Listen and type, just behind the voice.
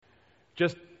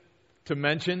Just to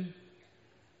mention,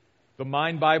 the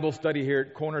Mind Bible study here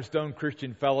at Cornerstone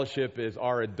Christian Fellowship is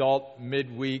our adult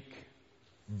midweek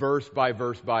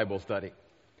verse-by-verse Bible study.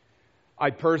 I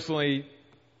personally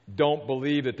don't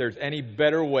believe that there's any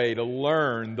better way to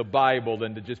learn the Bible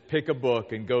than to just pick a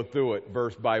book and go through it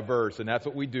verse by verse. And that's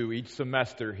what we do each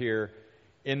semester here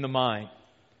in the Mind.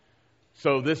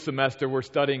 So this semester we're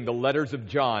studying the letters of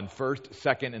John, 1st,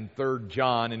 2nd, and 3rd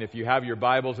John. And if you have your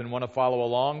Bibles and want to follow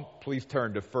along, please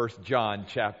turn to 1 John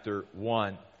chapter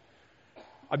 1.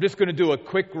 I'm just going to do a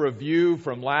quick review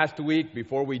from last week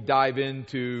before we dive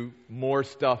into more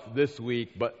stuff this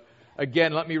week. But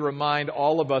again, let me remind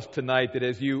all of us tonight that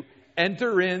as you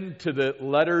enter into the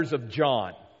letters of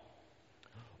John,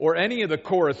 or any of the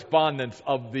correspondence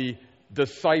of the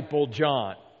disciple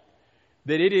John,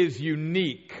 that it is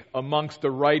unique amongst the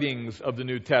writings of the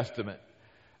New Testament.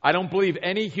 I don't believe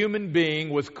any human being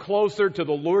was closer to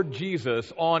the Lord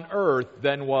Jesus on earth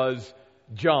than was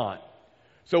John.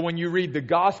 So when you read the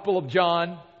Gospel of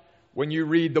John, when you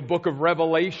read the book of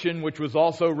Revelation, which was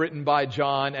also written by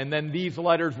John, and then these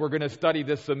letters we're going to study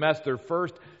this semester,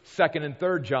 1st, 2nd, and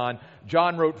 3rd John.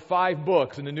 John wrote 5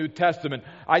 books in the New Testament.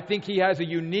 I think he has a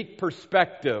unique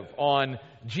perspective on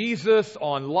Jesus,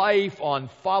 on life, on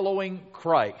following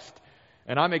Christ.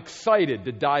 And I'm excited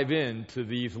to dive into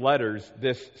these letters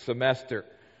this semester.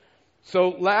 So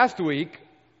last week,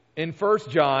 in 1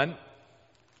 John,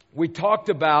 we talked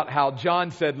about how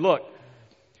John said, look,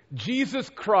 Jesus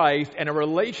Christ and a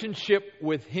relationship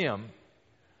with Him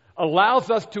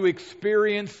allows us to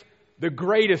experience the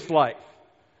greatest life,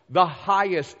 the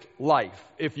highest life,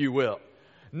 if you will.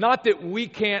 Not that we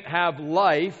can't have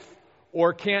life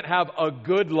or can't have a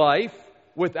good life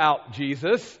without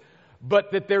Jesus,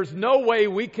 but that there's no way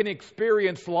we can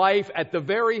experience life at the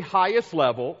very highest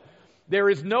level. There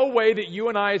is no way that you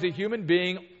and I as a human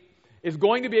being is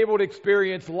going to be able to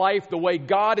experience life the way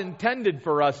God intended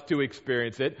for us to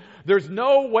experience it. There's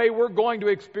no way we're going to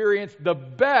experience the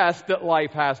best that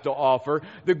life has to offer,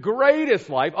 the greatest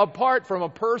life, apart from a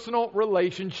personal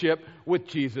relationship with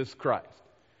Jesus Christ.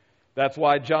 That's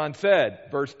why John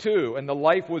said, verse 2, "And the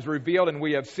life was revealed, and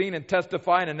we have seen and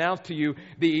testify and announced to you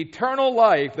the eternal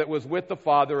life that was with the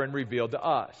Father and revealed to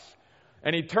us."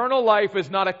 And eternal life is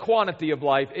not a quantity of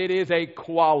life, it is a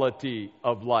quality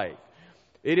of life.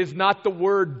 It is not the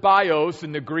word bios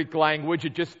in the Greek language.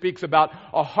 It just speaks about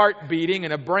a heart beating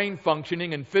and a brain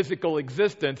functioning and physical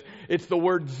existence. It's the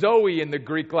word zoe in the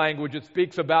Greek language. It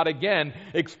speaks about, again,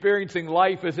 experiencing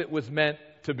life as it was meant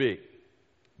to be.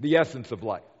 The essence of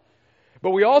life.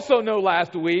 But we also know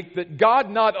last week that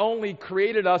God not only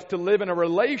created us to live in a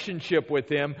relationship with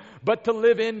Him, but to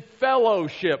live in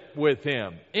fellowship with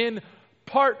Him, in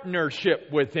partnership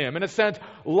with Him. In a sense,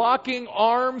 locking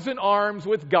arms in arms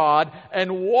with God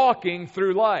and walking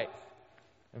through life.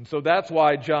 And so that's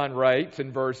why John writes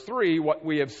in verse 3, "What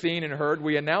we have seen and heard,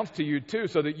 we announce to you too,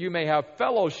 so that you may have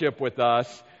fellowship with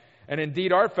us. And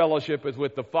indeed, our fellowship is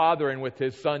with the Father and with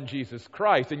His Son, Jesus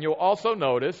Christ." And you'll also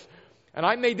notice, and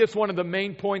I made this one of the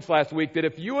main points last week, that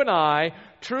if you and I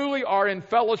truly are in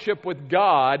fellowship with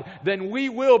God, then we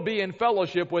will be in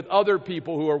fellowship with other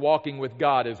people who are walking with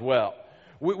God as well.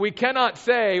 We cannot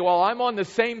say, well, I'm on the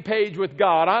same page with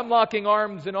God, I'm locking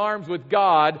arms in arms with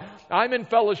God, I'm in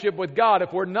fellowship with God,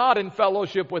 if we're not in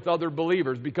fellowship with other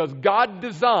believers. Because God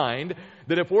designed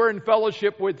that if we're in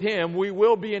fellowship with Him, we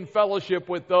will be in fellowship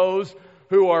with those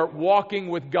who are walking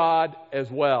with God as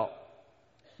well.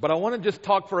 But I want to just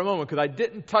talk for a moment, because I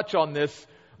didn't touch on this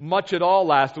much at all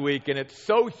last week, and it's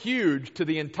so huge to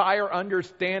the entire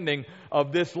understanding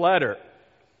of this letter,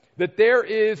 that there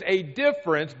is a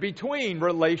difference between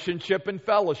relationship and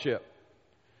fellowship.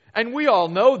 And we all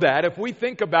know that. If we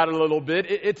think about it a little bit,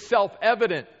 it's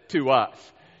self-evident to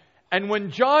us. And when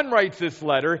John writes this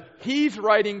letter, he's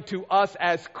writing to us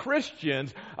as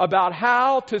Christians about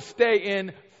how to stay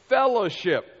in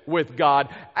fellowship with God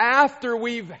after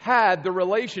we've had the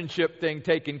relationship thing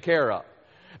taken care of.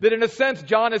 That in a sense,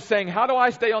 John is saying, how do I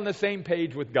stay on the same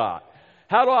page with God?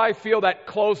 How do I feel that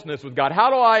closeness with God? How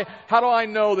do I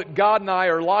know that God and I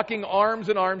are locking arms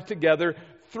in arms together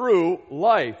through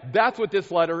life? That's what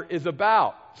this letter is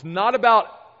about. It's not about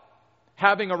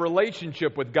having a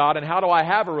relationship with God and how do I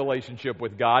have a relationship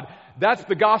with God. That's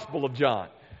the Gospel of John.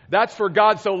 That's for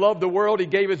God so loved the world, He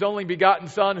gave His only begotten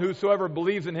Son, whosoever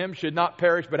believes in Him should not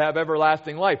perish but have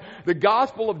everlasting life. The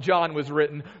Gospel of John was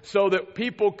written so that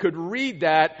people could read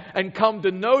that and come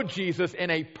to know Jesus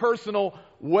in a personal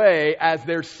way as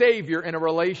their Savior in a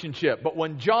relationship. But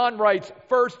when John writes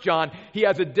 1 John, he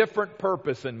has a different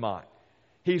purpose in mind.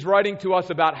 He's writing to us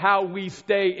about how we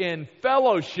stay in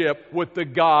fellowship with the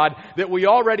God that we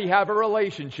already have a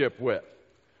relationship with.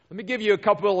 Let me give you a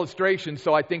couple illustrations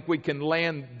so I think we can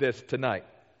land this tonight.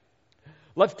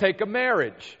 Let's take a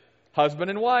marriage,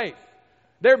 husband and wife.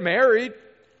 They're married,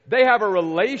 they have a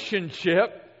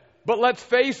relationship, but let's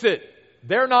face it,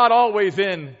 they're not always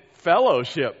in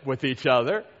fellowship with each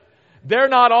other. They're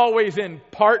not always in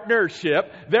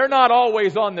partnership. They're not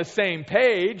always on the same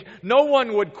page. No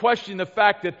one would question the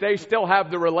fact that they still have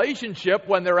the relationship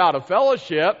when they're out of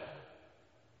fellowship.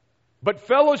 But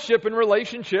fellowship and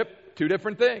relationship, two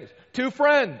different things. Two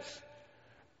friends.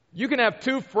 You can have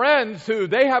two friends who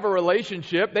they have a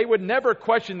relationship. They would never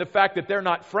question the fact that they're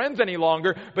not friends any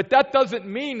longer. But that doesn't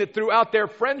mean that throughout their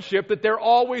friendship that they're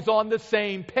always on the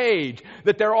same page,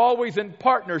 that they're always in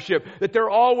partnership, that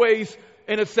they're always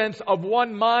in a sense of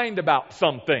one mind about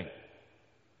something.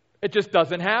 It just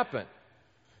doesn't happen.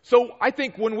 So I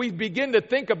think when we begin to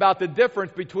think about the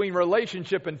difference between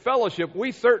relationship and fellowship,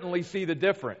 we certainly see the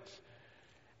difference.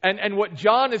 And what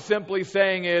John is simply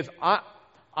saying is,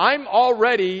 I'm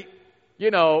already,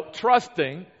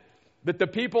 trusting that the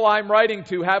people I'm writing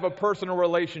to have a personal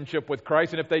relationship with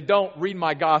Christ, and if they don't, read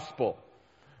my gospel.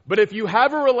 But if you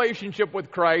have a relationship with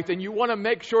Christ and you want to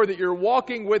make sure that you're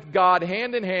walking with God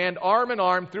hand in hand, arm in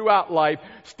arm throughout life,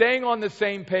 staying on the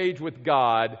same page with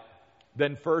God,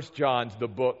 then 1 John's the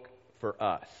book for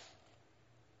us.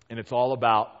 And it's all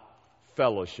about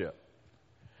fellowship.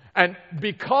 And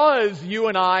because you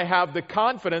and I have the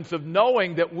confidence of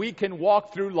knowing that we can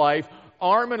walk through life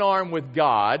arm in arm with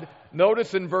God,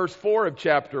 notice in verse 4 of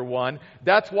chapter 1,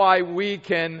 that's why we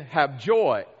can have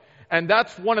joy. And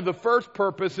that's one of the first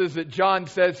purposes that John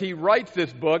says he writes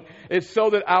this book, is so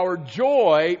that our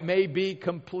joy may be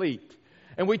complete.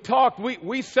 And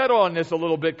we settled on this a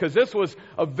little bit because this was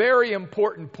a very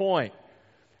important point.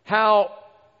 How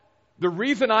the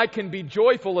reason I can be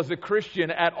joyful as a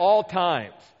Christian at all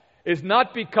times is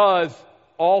not because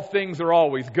all things are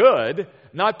always good,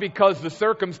 not because the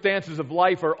circumstances of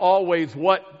life are always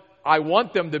what I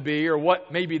want them to be or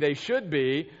what maybe they should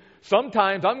be.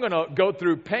 Sometimes I'm going to go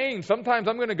through pain. Sometimes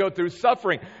I'm going to go through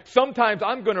suffering. Sometimes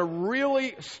I'm going to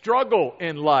really struggle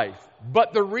in life.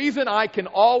 But the reason I can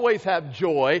always have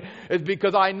joy is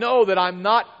because I know that I'm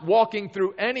not walking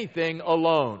through anything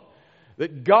alone.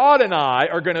 That God and I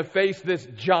are going to face this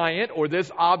giant or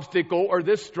this obstacle or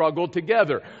this struggle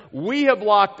together. We have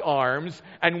locked arms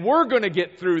and we're going to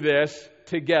get through this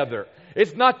together.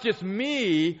 It's not just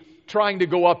me trying to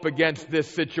go up against this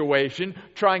situation,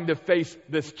 trying to face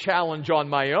this challenge on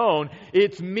my own.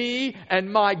 It's me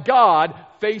and my God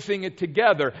facing it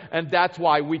together. And that's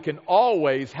why we can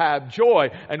always have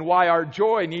joy and why our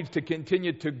joy needs to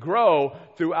continue to grow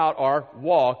throughout our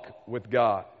walk with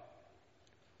God.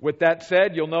 With that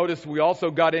said, you'll notice we also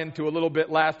got into a little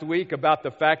bit last week about the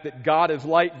fact that God is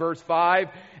light, verse 5,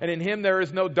 and in Him there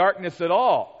is no darkness at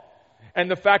all. And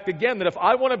the fact again that if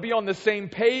I want to be on the same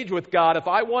page with God, if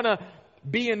I want to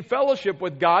be in fellowship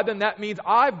with God, then that means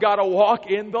I've got to walk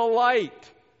in the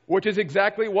light, which is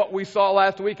exactly what we saw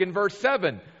last week in verse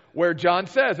 7, where John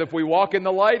says, if we walk in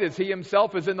the light as He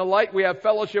Himself is in the light, we have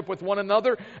fellowship with one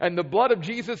another, and the blood of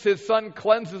Jesus, His Son,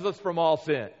 cleanses us from all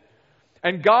sin.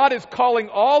 And God is calling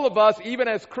all of us, even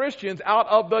as Christians, out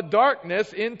of the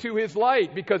darkness into His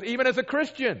light, because even as a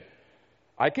Christian,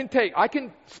 I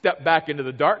can step back into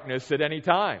the darkness at any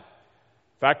time.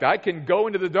 In fact, I can go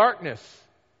into the darkness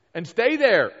and stay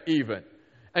there even.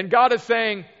 And God is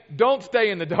saying, don't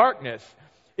stay in the darkness.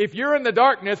 If you're in the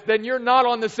darkness, then you're not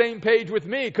on the same page with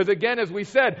me. Because again, as we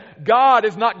said, God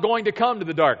is not going to come to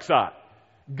the dark side.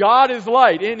 God is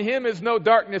light. In Him is no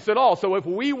darkness at all. So if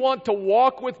we want to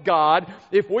walk with God,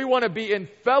 if we want to be in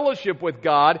fellowship with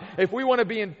God, if we want to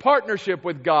be in partnership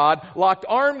with God, locked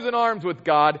arms in arms with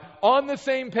God, on the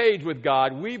same page with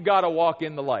God, we've got to walk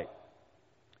in the light.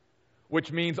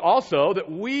 Which means also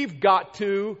that we've got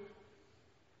to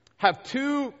have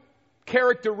two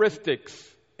characteristics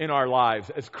in our lives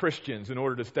as Christians in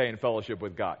order to stay in fellowship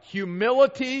with God.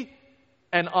 Humility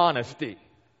and honesty.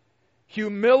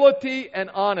 Humility and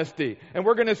honesty. And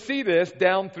we're going to see this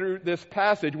down through this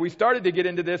passage. We started to get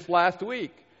into this last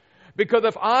week. Because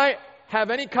if I have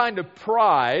any kind of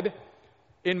pride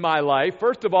in my life,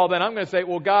 first of all, then I'm going to say,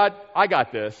 well, God, I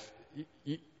got this.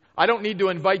 I don't need to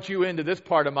invite you into this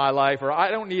part of my life, or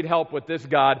I don't need help with this,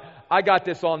 God. I got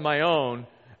this on my own.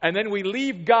 And then we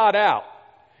leave God out.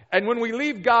 And when we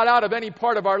leave God out of any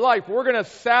part of our life, we're going to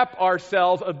sap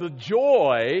ourselves of the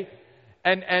joy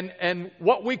and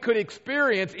what we could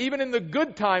experience even in the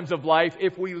good times of life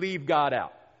if we leave God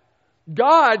out.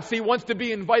 God, see, wants to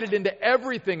be invited into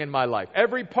everything in my life,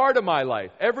 every part of my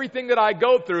life, everything that I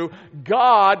go through,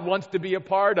 God wants to be a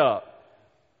part of.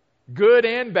 Good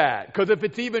and bad. Because if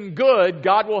it's even good,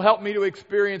 God will help me to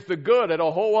experience the good at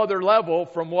a whole other level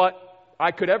from what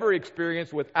I could ever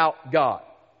experience without God.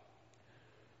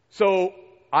 So,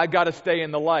 I got to stay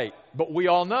in the light. But we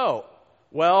all know,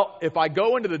 well, if I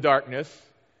go into the darkness,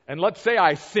 and let's say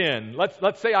I sin,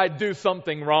 let's say I do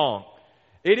something wrong,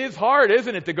 it is hard,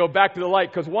 isn't it, to go back to the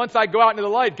light? Because once I go out into the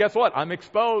light, guess what? I'm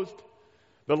exposed.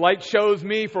 The light shows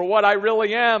me for what I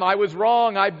really am. I was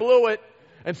wrong. I blew it.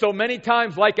 And so many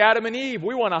times, like Adam and Eve,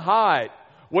 we want to hide.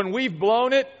 When we've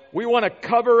blown it, we want to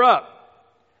cover up.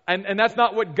 And that's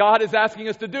not what God is asking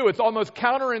us to do. It's almost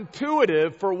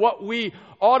counterintuitive for what we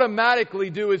automatically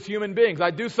do as human beings.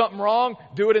 I do something wrong,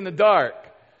 do it in the dark.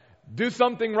 Do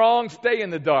something wrong, stay in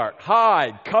the dark.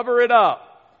 Hide, cover it up.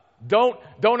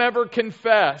 Don't ever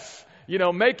confess.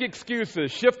 Make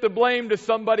excuses. Shift the blame to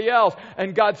somebody else.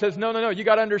 And God says, no, you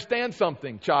got to understand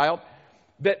something, child.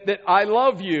 That I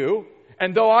love you.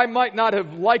 And though I might not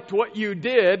have liked what you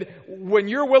did, when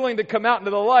you're willing to come out into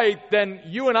the light, then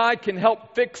you and I can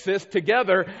help fix this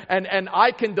together. And I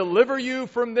can deliver you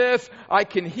from this. I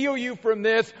can heal you from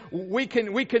this. We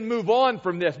can move on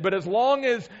from this. But as long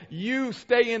as you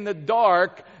stay in the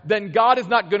dark, then God is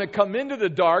not going to come into the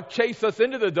dark, chase us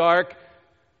into the dark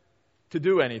to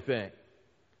do anything.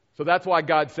 So that's why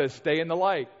God says, stay in the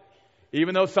light.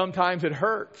 Even though sometimes it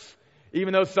hurts.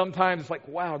 Even though sometimes it's like,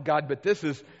 wow, God, but this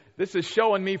is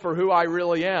showing me for who I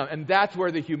really am. And that's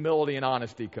where the humility and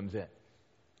honesty comes in.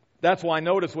 That's why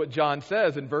notice what John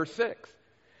says in verse 6.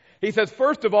 He says,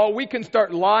 first of all, we can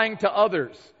start lying to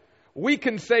others. We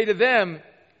can say to them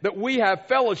that we have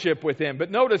fellowship with Him. But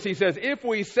notice he says, if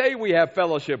we say we have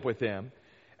fellowship with Him,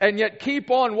 and yet keep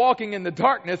on walking in the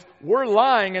darkness, we're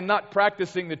lying and not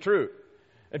practicing the truth.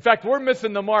 In fact, we're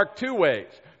missing the mark two ways.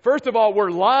 First of all,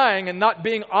 we're lying and not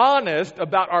being honest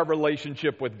about our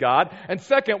relationship with God. And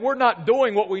second, we're not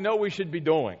doing what we know we should be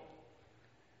doing.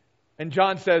 And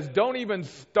John says, don't even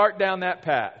start down that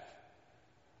path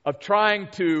of trying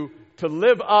to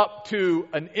live up to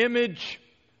an image,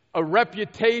 a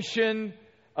reputation,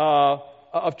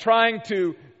 of trying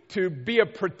to be a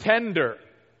pretender.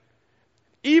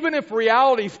 Even if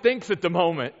reality stinks at the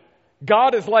moment,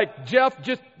 God is like, Jeff,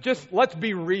 just let's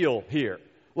be real here.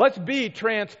 Let's be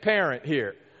transparent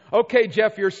here. Okay,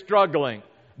 Jeff, you're struggling.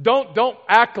 Don't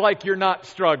act like you're not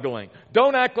struggling.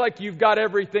 Don't act like you've got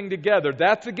everything together.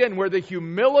 That's again where the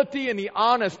humility and the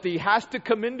honesty has to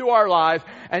come into our lives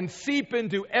and seep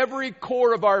into every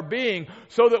core of our being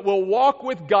so that we'll walk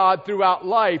with God throughout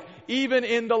life, even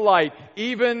in the light,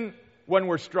 even when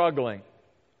we're struggling.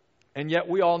 And yet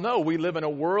we all know we live in a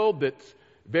world that's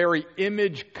very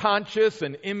image conscious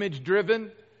and image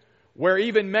driven, where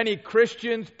even many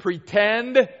Christians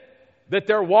pretend that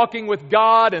they're walking with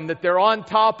God and that they're on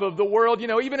top of the world.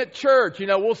 Even at church,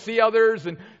 we'll see others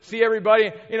and see everybody.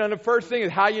 And the first thing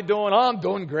is, how you doing? Oh, I'm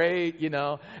doing great,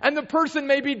 And the person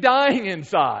may be dying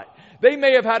inside. They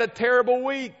may have had a terrible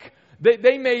week.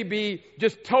 They may be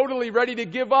just totally ready to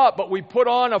give up, but we put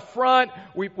on a front,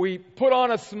 we put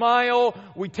on a smile,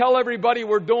 we tell everybody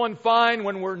we're doing fine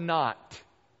when we're not.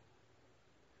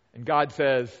 And God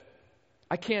says,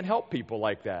 I can't help people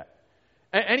like that.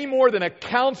 Any more than a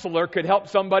counselor could help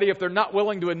somebody if they're not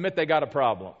willing to admit they got a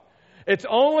problem. It's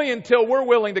only until we're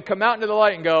willing to come out into the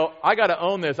light and go, I got to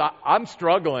own this, I'm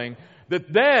struggling,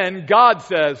 that then God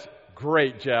says,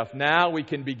 great, Jeff, now we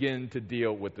can begin to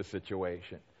deal with the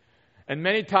situation. And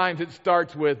many times it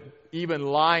starts with even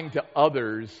lying to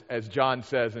others, as John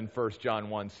says in 1 John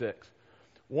 1:6.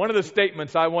 One of the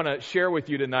statements I want to share with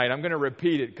you tonight, I'm going to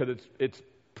repeat it because it's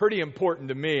pretty important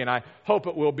to me, and I hope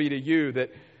it will be to you, that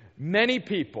many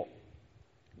people,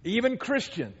 even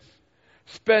Christians,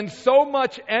 spend so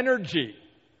much energy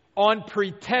on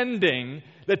pretending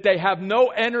that they have no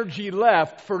energy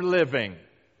left for living.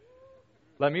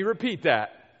 Let me repeat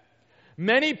that.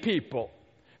 Many people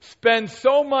spend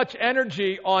so much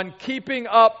energy on keeping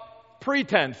up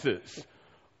pretenses,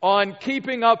 on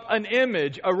keeping up an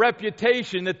image, a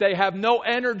reputation, that they have no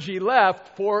energy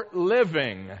left for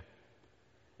living.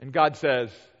 And God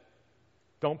says,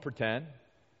 don't pretend.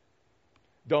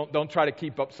 Don't try to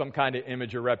keep up some kind of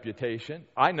image or reputation.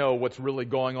 I know what's really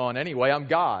going on anyway. I'm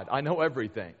God. I know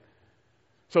everything.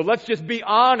 So let's just be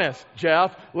honest,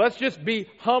 Jeff. Let's just be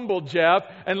humble, Jeff.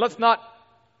 And let's not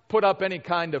put up any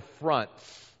kind of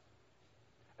fronts.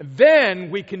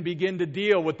 Then we can begin to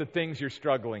deal with the things you're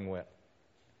struggling with.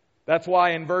 That's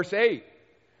why in verse 8,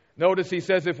 notice he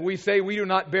says, if we say we do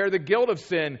not bear the guilt of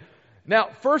sin, Now,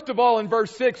 first of all, in verse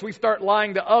 6, we start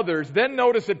lying to others. Then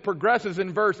notice it progresses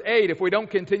in verse 8, if we don't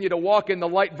continue to walk in the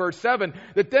light, verse 7,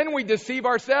 that then we deceive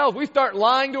ourselves. We start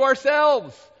lying to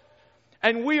ourselves.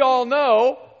 And we all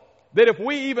know that if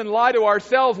we even lie to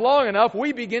ourselves long enough,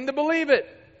 we begin to believe it.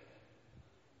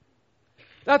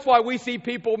 That's why we see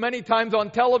people many times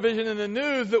on television and the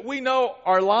news that we know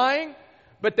are lying,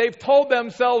 but they've told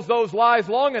themselves those lies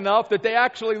long enough that they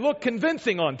actually look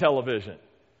convincing on television.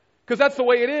 Because that's the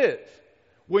way it is.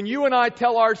 When you and I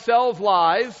tell ourselves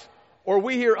lies, or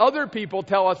we hear other people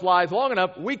tell us lies long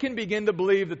enough, we can begin to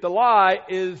believe that the lie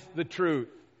is the truth.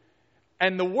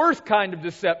 And the worst kind of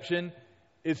deception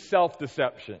is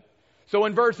self-deception. So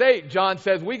in verse 8, John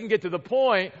says we can get to the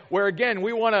point where, again,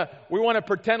 we want to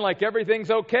pretend like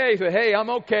everything's okay. So, hey, I'm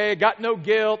okay, got no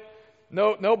guilt,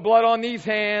 no blood on these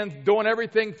hands, doing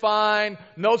everything fine,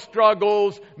 no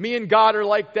struggles. Me and God are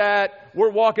like that.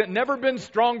 We're walking, never been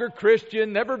stronger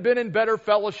Christian, never been in better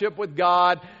fellowship with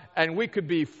God, and we could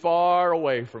be far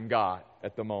away from God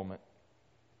at the moment.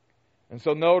 And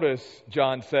so notice,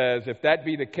 John says, if that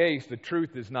be the case, the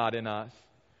truth is not in us.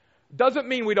 Doesn't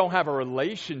mean we don't have a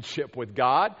relationship with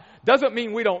God. Doesn't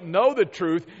mean we don't know the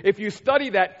truth. If you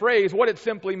study that phrase, what it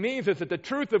simply means is that the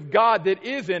truth of God that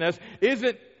is in us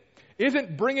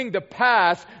isn't bringing to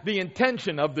pass the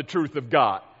intention of the truth of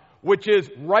God, which is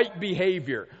right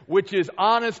behavior, which is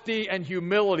honesty and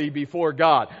humility before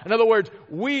God. In other words,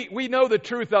 we know the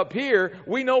truth up here,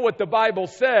 we know what the Bible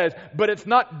says, but it's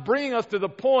not bringing us to the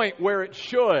point where it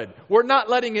should. We're not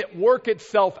letting it work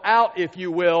itself out, if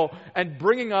you will, and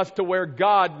bringing us to where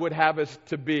God would have us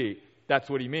to be. That's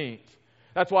what he means.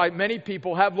 That's why many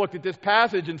people have looked at this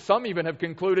passage, and some even have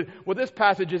concluded, well, this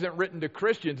passage isn't written to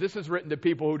Christians, this is written to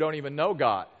people who don't even know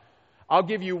God. I'll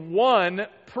give you one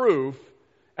proof.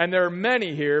 And there are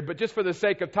many here, but just for the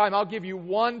sake of time, I'll give you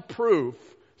one proof,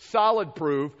 solid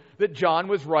proof, that John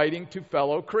was writing to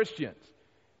fellow Christians.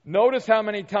 Notice how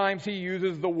many times he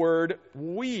uses the word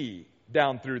we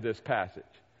down through this passage.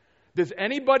 Does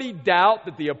anybody doubt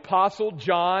that the Apostle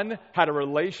John had a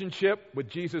relationship with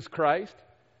Jesus Christ?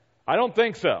 I don't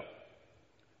think so.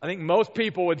 I think most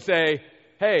people would say,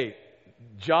 hey,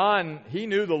 John, he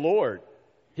knew the Lord.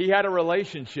 He had a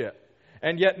relationship.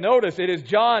 And yet notice, it is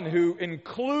John who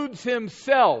includes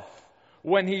himself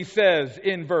when he says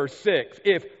in verse 6,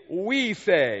 if we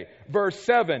say, verse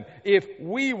 7, if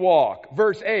we walk,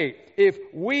 verse 8, if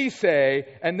we say,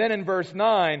 and then in verse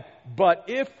 9, but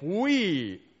if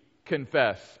we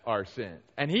confess our sins.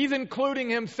 And he's including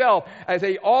himself as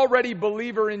a already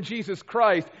believer in Jesus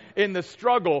Christ in the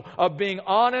struggle of being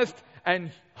honest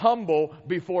and humble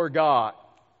before God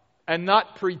and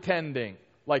not pretending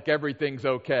like everything's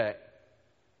okay.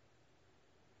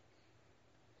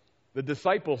 The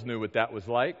disciples knew what that was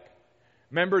like.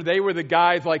 Remember, they were the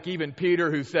guys like even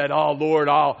Peter who said, oh, Lord,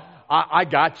 I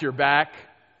got your back.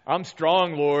 I'm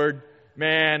strong, Lord.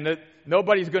 Man,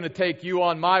 nobody's going to take you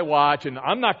on my watch, and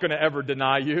I'm not going to ever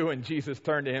deny you. And Jesus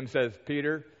turned to him and says,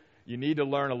 Peter, you need to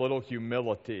learn a little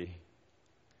humility.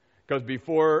 Because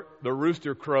before the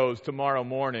rooster crows tomorrow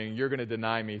morning, you're going to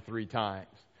deny me 3 times.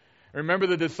 Remember,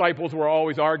 the disciples were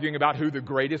always arguing about who the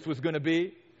greatest was going to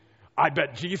be? I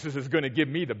bet Jesus is going to give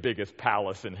me the biggest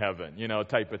palace in heaven,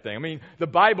 type of thing. I mean, the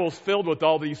Bible's filled with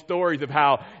all these stories of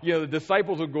how, the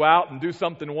disciples would go out and do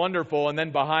something wonderful, and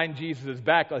then behind Jesus'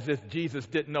 back, as if Jesus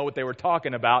didn't know what they were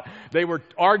talking about, they were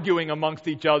arguing amongst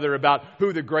each other about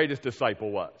who the greatest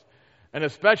disciple was. And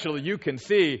especially, you can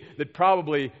see that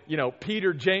probably,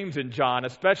 Peter, James, and John,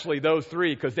 especially those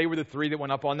 3, because they were the 3 that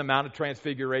went up on the Mount of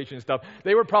Transfiguration and stuff,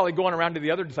 they were probably going around to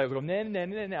the other disciples going,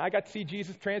 no, I got to see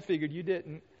Jesus transfigured, you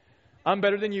didn't. I'm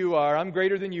better than you are. I'm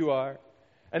greater than you are.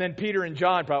 And then Peter and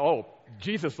John probably,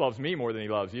 Jesus loves me more than he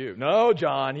loves you. No,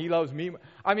 John, he loves me.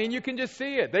 I mean, you can just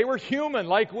see it. They were human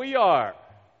like we are.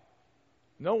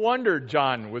 No wonder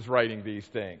John was writing these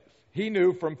things. He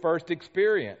knew from first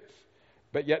experience.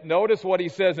 But yet notice what he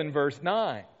says in verse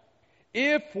 9.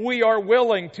 If we are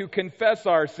willing to confess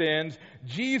our sins,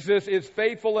 Jesus is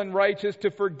faithful and righteous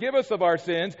to forgive us of our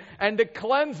sins and to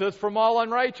cleanse us from all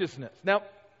unrighteousness. Now,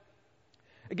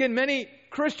 again, many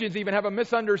Christians even have a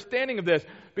misunderstanding of this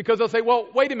because they'll say, well,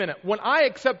 wait a minute. When I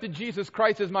accepted Jesus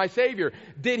Christ as my Savior,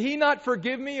 did He not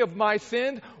forgive me of my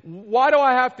sins? Why do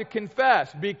I have to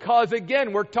confess? Because,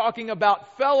 again, we're talking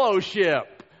about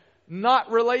fellowship,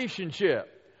 not relationship.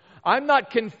 I'm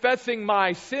not confessing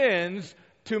my sins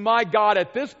to my God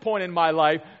at this point in my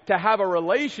life to have a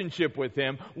relationship with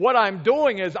Him. What I'm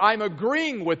doing is I'm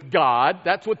agreeing with God.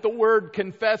 That's what the word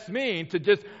confess means, to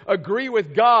just agree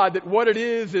with God that what it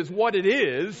is what it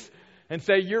is, and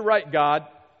say, you're right, God,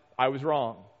 I was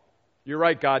wrong. You're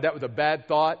right, God, that was a bad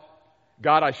thought.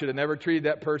 God, I should have never treated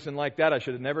that person like that. I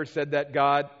should have never said that,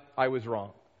 God. I was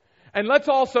wrong. And let's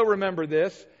also remember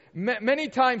this. Many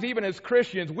times, even as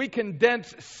Christians, we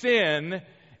condense sin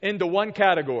into one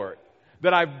category.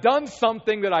 That I've done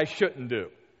something that I shouldn't do.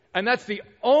 And that's the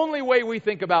only way we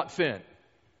think about sin.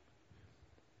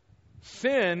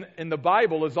 Sin in the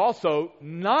Bible is also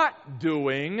not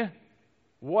doing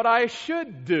what I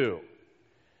should do.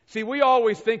 See, we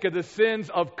always think of the sins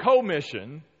of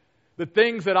commission, the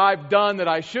things that I've done that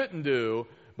I shouldn't do,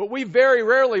 but we very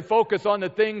rarely focus on the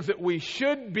things that we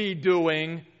should be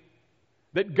doing,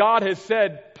 that God has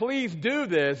said, please do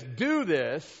this,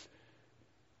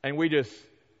 and we just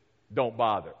don't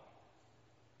bother.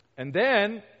 And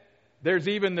then there's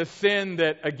even the sin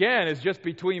that, again, is just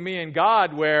between me and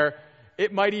God, where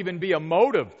it might even be a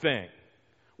motive thing,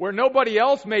 where nobody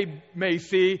else may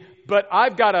see, but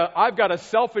I've got a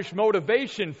selfish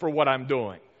motivation for what I'm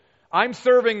doing. I'm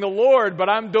serving the Lord, but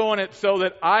I'm doing it so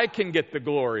that I can get the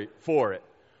glory for it.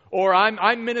 Or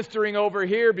I'm ministering over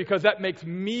here because that makes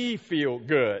me feel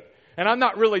good. And I'm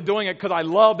not really doing it because I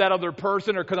love that other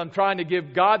person or because I'm trying to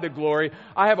give God the glory.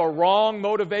 I have a wrong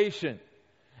motivation.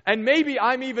 And maybe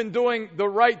I'm even doing the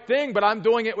right thing, but I'm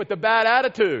doing it with a bad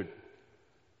attitude.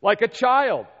 Like a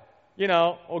child.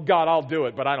 Oh God, I'll do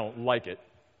it, but I don't like it.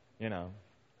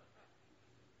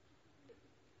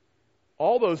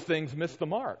 All those things miss the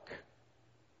mark.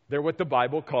 They're what the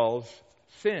Bible calls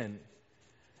sin.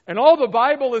 And all the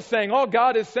Bible is saying, all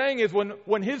God is saying is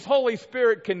when His Holy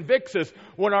Spirit convicts us,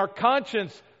 when our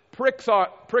conscience pricks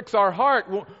our heart,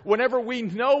 whenever we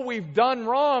know we've done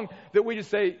wrong, that we just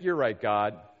say, you're right,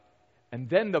 God. And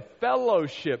then the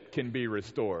fellowship can be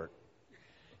restored.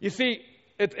 You see,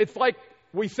 it's like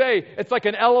we say, it's like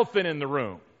an elephant in the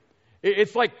room.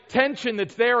 It's like tension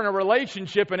that's there in a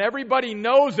relationship and everybody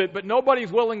knows it, but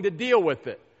nobody's willing to deal with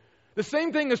it. The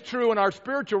same thing is true in our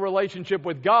spiritual relationship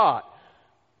with God.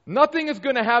 Nothing is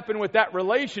going to happen with that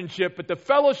relationship, but the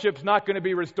fellowship's not going to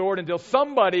be restored until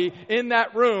somebody in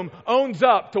that room owns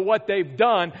up to what they've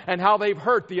done and how they've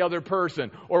hurt the other person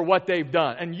or what they've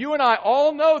done. And you and I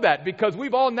all know that because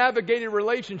we've all navigated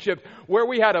relationships where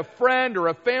we had a friend or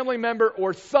a family member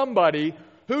or somebody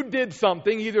who did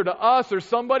something either to us or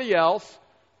somebody else.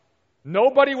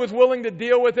 Nobody was willing to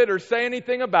deal with it or say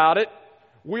anything about it.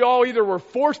 We all either were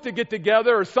forced to get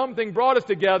together or something brought us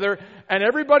together, and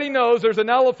everybody knows there's an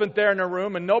elephant there in the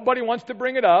room and nobody wants to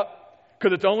bring it up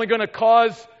because it's only going to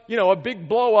cause, a big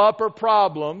blow up or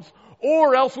problems,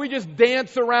 or else we just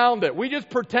dance around it. We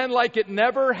just pretend like it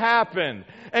never happened.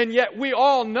 And yet we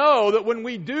all know that when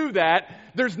we do that,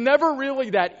 there's never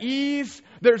really that ease.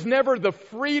 There's never the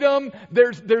freedom.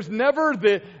 There's never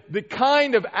the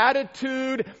kind of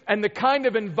attitude and the kind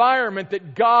of environment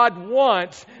that God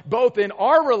wants, both in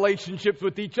our relationships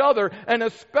with each other and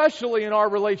especially in our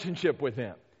relationship with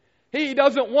Him. He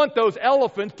doesn't want those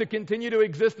elephants to continue to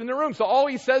exist in the room. So all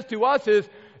He says to us is,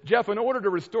 Jeff, in order to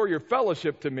restore your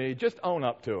fellowship to me, just own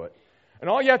up to it. And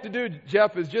all you have to do,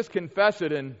 Jeff, is just confess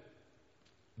it and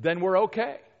then we're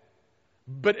okay.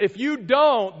 But if you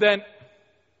don't, then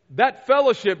that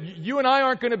fellowship, you and I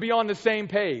aren't going to be on the same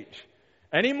page.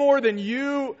 Any more than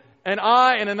you and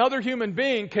I and another human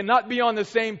being cannot be on the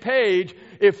same page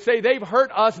if, say, they've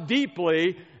hurt us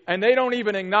deeply and they don't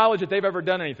even acknowledge that they've ever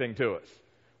done anything to us.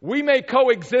 We may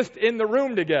coexist in the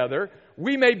room together.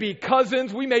 We may be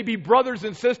cousins. We may be brothers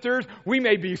and sisters. We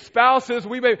may be spouses.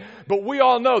 But we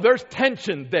all know there's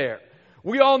tension there.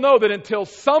 We all know that until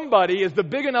somebody is the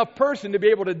big enough person to be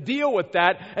able to deal with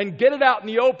that and get it out in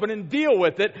the open and deal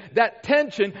with it, that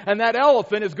tension and that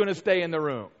elephant is going to stay in the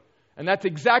room. And that's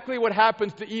exactly what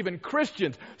happens to even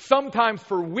Christians. Sometimes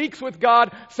for weeks with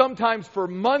God, sometimes for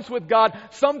months with God,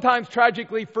 sometimes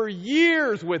tragically for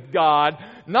years with God,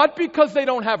 not because they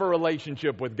don't have a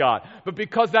relationship with God, but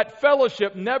because that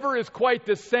fellowship never is quite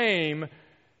the same,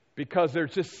 because they're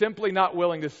just simply not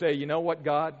willing to say, you know what,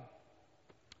 God?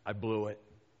 I blew it.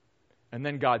 And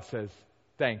then God says,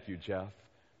 thank you, Jeff.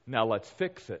 Now let's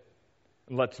fix it.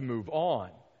 Let's move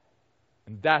on.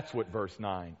 And that's what verse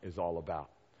 9 is all about.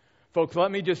 Folks,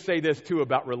 let me just say this too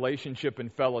about relationship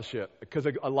and fellowship, because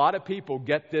a lot of people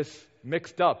get this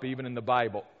mixed up even in the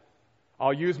Bible.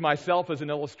 I'll use myself as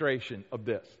an illustration of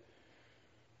this.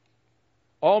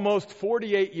 Almost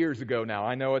 48 years ago now,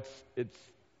 I know it's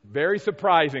very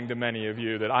surprising to many of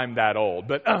you that I'm that old,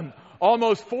 but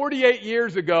almost 48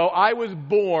 years ago, I was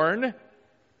born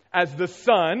as the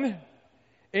son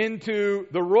into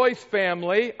the Royce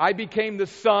family. I became the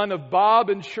son of Bob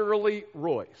and Shirley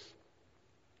Royce.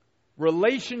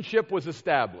 Relationship was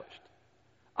established.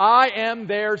 I am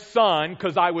their son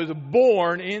because I was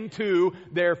born into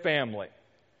their family.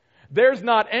 There's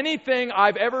not anything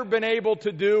I've ever been able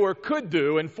to do or could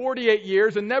do in 48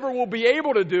 years and never will be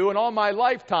able to do in all my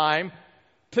lifetime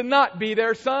to not be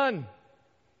their son.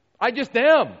 I just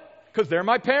am, because they're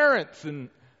my parents and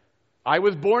I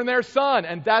was born their son,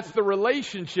 and that's the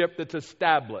relationship that's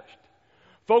established.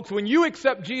 Folks, when you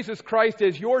accept Jesus Christ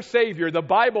as your Savior, the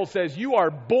Bible says you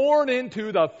are born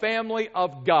into the family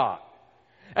of God.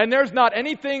 And there's not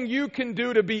anything you can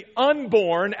do to be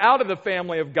unborn out of the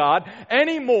family of God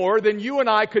any more than you and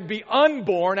I could be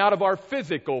unborn out of our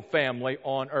physical family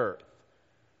on earth.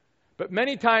 But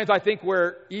many times I think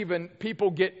where even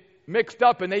people get mixed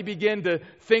up and they begin to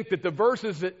think that the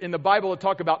verses in the Bible that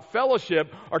talk about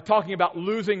fellowship are talking about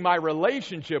losing my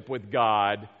relationship with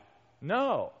God.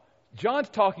 No. John's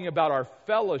talking about our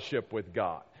fellowship with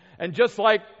God. And just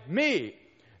like me,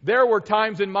 there were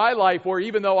times in my life where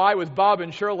even though I was Bob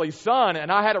and Shirley's son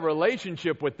and I had a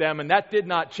relationship with them and that did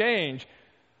not change,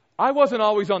 I wasn't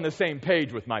always on the same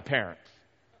page with my parents.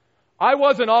 I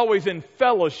wasn't always in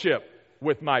fellowship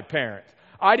with my parents.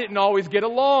 I didn't always get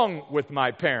along with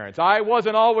my parents. I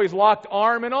wasn't always locked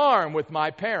arm in arm with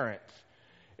my parents.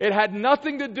 It had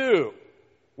nothing to do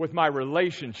with my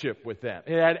relationship with them.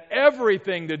 It had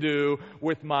everything to do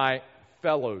with my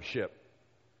fellowship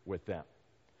with them.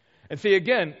 And see,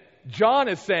 again, John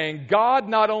is saying God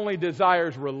not only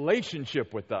desires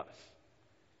relationship with us,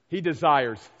 He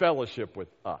desires fellowship with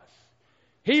us.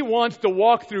 He wants to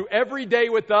walk through every day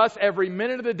with us, every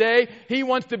minute of the day. He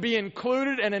wants to be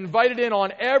included and invited in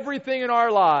on everything in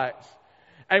our lives.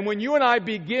 And when you and I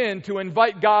begin to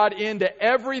invite God into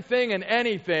everything and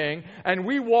anything, and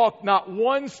we walk not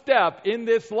one step in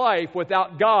this life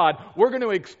without God, we're going to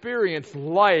experience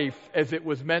life as it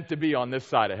was meant to be on this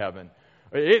side of heaven.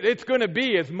 It's going to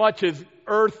be as much as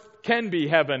earth can be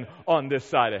heaven on this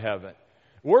side of heaven.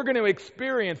 We're going to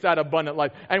experience that abundant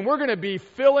life. And we're going to be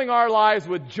filling our lives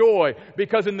with joy,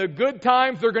 because in the good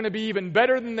times they're going to be even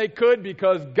better than they could,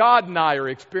 because God and I are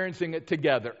experiencing it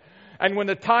together. And when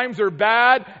the times are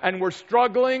bad and we're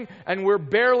struggling and we're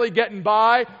barely getting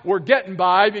by, we're getting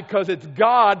by because it's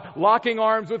God locking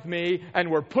arms with me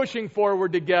and we're pushing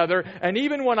forward together. And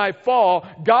even when I fall,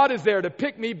 God is there to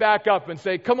pick me back up and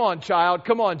say, come on, child,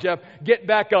 come on, Jeff, get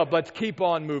back up. Let's keep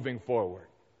on moving forward.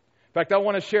 In fact, I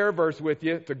want to share a verse with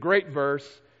you. It's a great verse.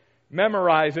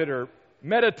 Memorize it or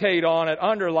meditate on it,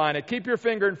 underline it. Keep your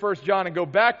finger in 1 John and go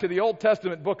back to the Old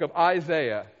Testament book of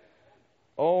Isaiah.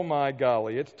 Oh my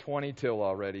golly, it's 20 till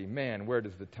already. Man, where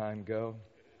does the time go?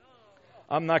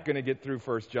 I'm not going to get through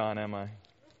 1 John, am I?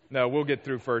 No, we'll get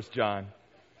through 1 John.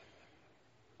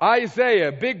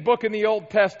 Isaiah, big book in the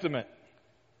Old Testament.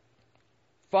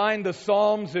 Find the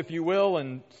Psalms, if you will,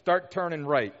 and start turning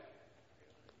right.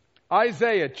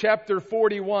 Isaiah chapter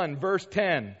 41, verse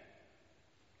 10.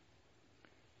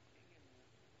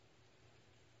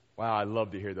 Wow, I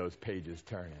love to hear those pages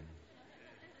turning.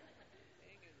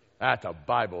 That's a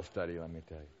Bible study, let me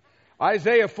tell you.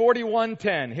 Isaiah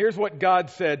 41:10. Here's what God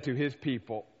said to His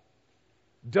people.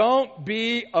 Don't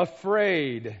be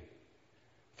afraid,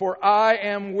 for I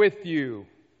am with you.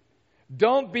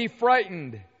 Don't be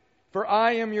frightened, for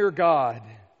I am your God.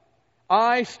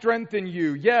 I strengthen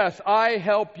you. Yes, I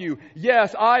help you.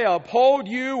 Yes, I uphold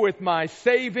you with my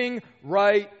saving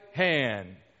right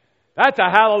hand. That's a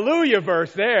hallelujah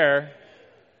verse there.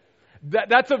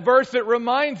 That's a verse that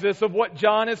reminds us of what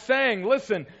John is saying.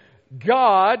 Listen,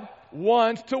 God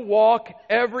wants to walk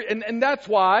and that's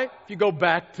why, if you go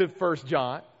back to 1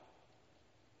 John,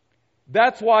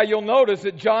 that's why you'll notice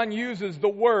that John uses the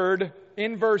word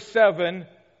in verse 7,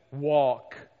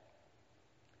 walk.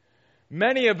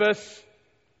 Many of us,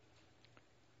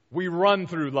 we run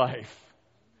through life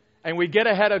and we get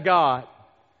ahead of God.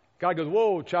 God goes,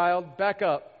 whoa, child, back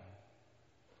up.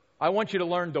 I want you to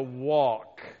learn to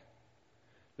walk.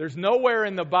 There's nowhere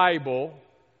in the Bible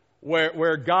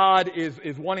where God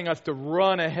is wanting us to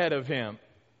run ahead of Him.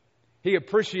 He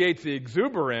appreciates the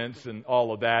exuberance and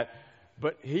all of that,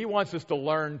 but He wants us to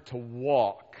learn to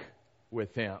walk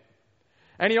with Him.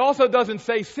 And He also doesn't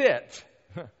say sit.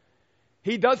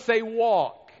 He does say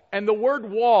walk. And the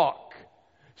word walk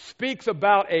speaks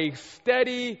about a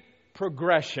steady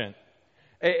progression,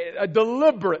 a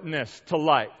deliberateness to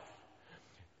life.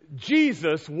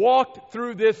 Jesus walked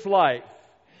through this life.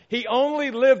 He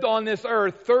only lived on this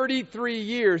earth 33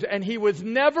 years, and He was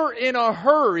never in a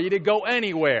hurry to go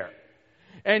anywhere.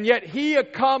 And yet He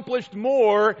accomplished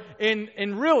more in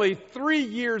really 3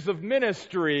 years of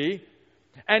ministry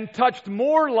and touched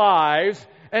more lives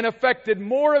and affected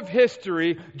more of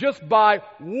history just by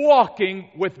walking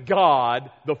with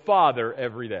God the Father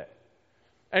every day.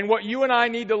 And what you and I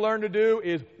need to learn to do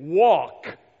is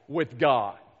walk with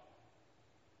God.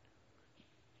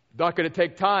 Not going to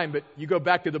take time, but you go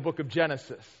back to the book of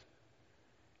Genesis.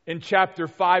 In chapter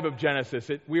 5 of Genesis,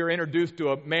 we are introduced to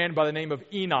a man by the name of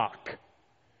Enoch.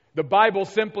 The Bible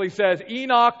simply says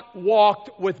Enoch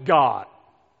walked with God.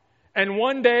 And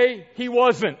one day he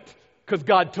wasn't, because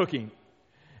God took him.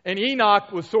 And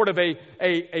Enoch was sort of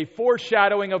a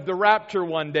foreshadowing of the rapture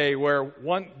one day, where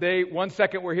one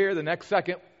second we're here, the next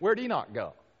second, where'd Enoch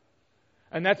go?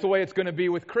 And that's the way it's going to be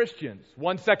with Christians.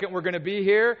 One second we're going to be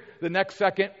here, the next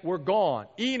second we're gone.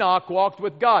 Enoch walked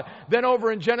with God. Then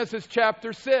over in Genesis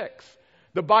chapter 6,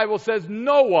 the Bible says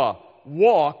Noah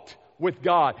walked with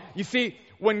God. You see,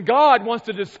 when God wants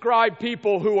to describe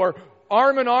people who are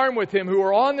arm in arm with Him, who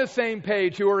are on the same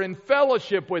page, who are in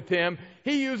fellowship with Him,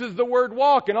 He uses the word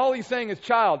walk. And all He's saying is,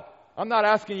 child, I'm not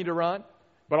asking you to run,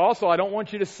 but also I don't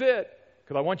want you to sit,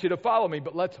 because I want you to follow me,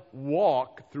 but let's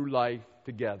walk through life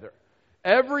together.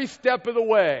 Every step of the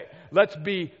way, let's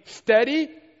be steady,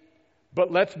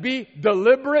 but let's be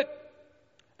deliberate,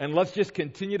 and let's just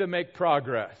continue to make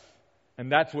progress.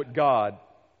 And that's what God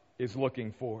is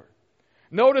looking for.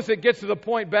 Notice it gets to the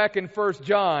point back in 1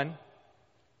 John,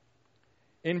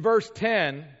 in verse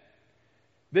 10,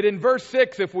 that in verse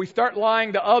 6, if we start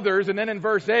lying to others, and then in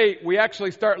verse 8, we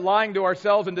actually start lying to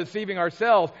ourselves and deceiving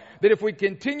ourselves, that if we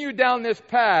continue down this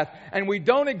path and we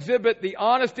don't exhibit the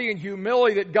honesty and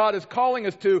humility that God is calling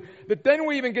us to, that then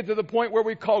we even get to the point where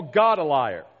we call God a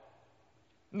liar.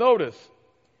 Notice,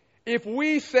 if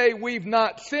we say we've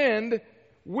not sinned,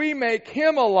 we make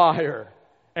Him a liar.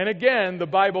 And again, the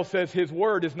Bible says His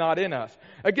Word is not in us.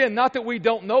 Again, not that we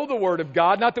don't know the Word of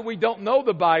God, not that we don't know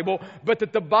the Bible, but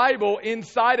that the Bible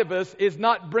inside of us is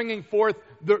not bringing forth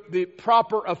the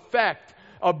proper effect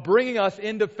of bringing us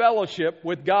into fellowship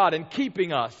with God and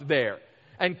keeping us there,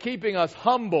 and keeping us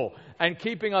humble, and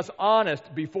keeping us honest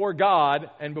before God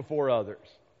and before others.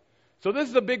 So this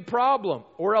is a big problem,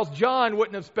 or else John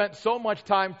wouldn't have spent so much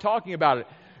time talking about it.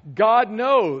 God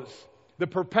knows the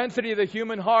propensity of the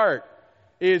human heart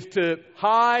is to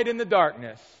hide in the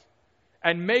darkness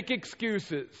and make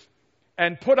excuses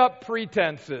and put up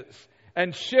pretenses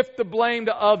and shift the blame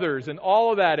to others and all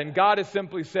of that. And God is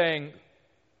simply saying,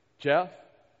 Jeff,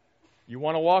 you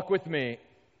want to walk with me,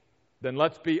 then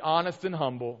let's be honest and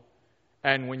humble.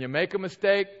 And when you make a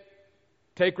mistake,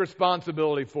 take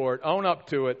responsibility for it, own up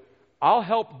to it. I'll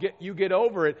help you get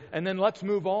over it, and then let's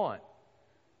move on.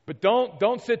 But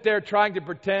don't sit there trying to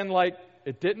pretend like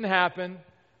it didn't happen.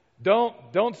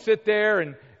 Don't sit there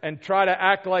and try to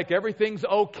act like everything's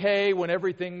okay when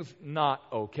everything's not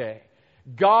okay.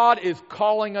 God is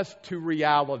calling us to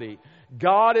reality.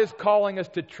 God is calling us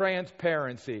to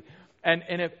transparency. And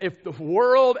if the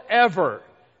world ever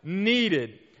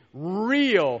needed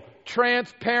real,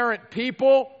 transparent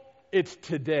people, it's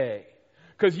today.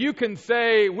 Because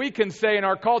we can say in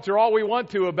our culture all we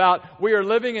want to about we are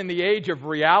living in the age of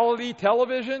reality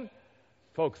television.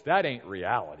 Folks, that ain't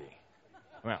reality.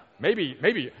 Well,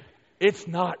 maybe it's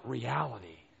not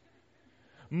reality.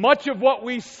 Much of what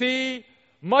we see,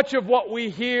 much of what we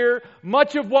hear,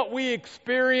 much of what we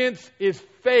experience is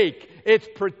fake. It's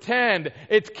pretend.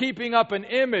 It's keeping up an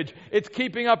image. It's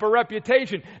keeping up a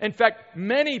reputation. In fact,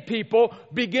 many people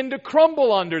begin to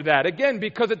crumble under that. Again,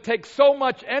 because it takes so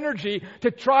much energy to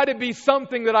try to be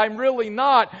something that I'm really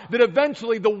not, that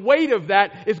eventually the weight of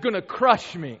that is going to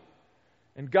crush me.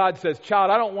 And God says,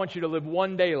 child, I don't want you to live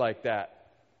one day like that.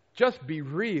 Just be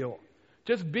real.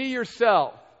 Just be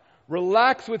yourself.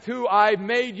 Relax with who I've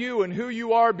made you and who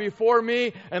you are before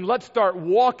me, and let's start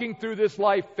walking through this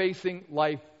life, facing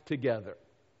life together.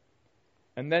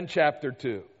 And then chapter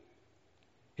 2.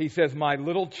 He says, my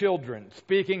little children,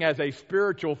 speaking as a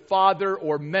spiritual father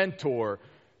or mentor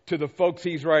to the folks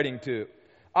he's writing to.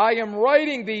 I am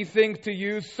writing these things to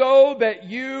you so that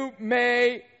you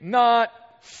may not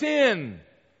sin.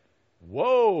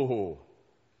 Whoa.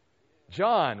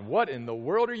 John, what in the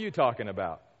world are you talking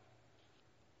about?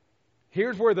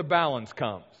 Here's where the balance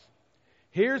comes.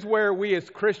 Here's where we as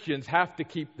Christians have to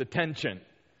keep the tension.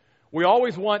 We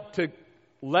always want to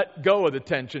let go of the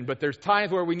tension, but there's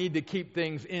times where we need to keep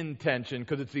things in tension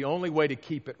because it's the only way to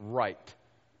keep it right.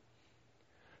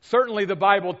 Certainly the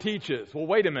Bible teaches, well,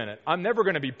 wait a minute, I'm never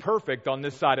going to be perfect on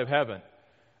this side of heaven.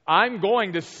 I'm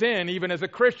going to sin even as a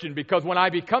Christian because when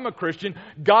I become a Christian,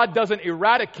 God doesn't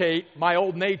eradicate my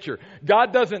old nature.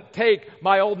 God doesn't take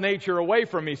my old nature away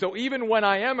from me. So even when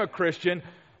I am a Christian,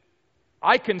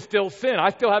 I can still sin.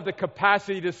 I still have the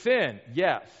capacity to sin,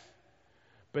 yes.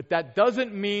 But that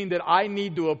doesn't mean that I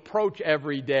need to approach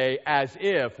every day as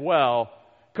if, well,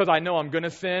 because I know I'm going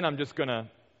to sin, I'm just going to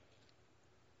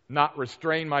not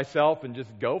restrain myself and just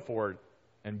go for it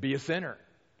and be a sinner.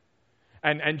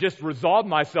 And just resolve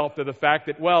myself to the fact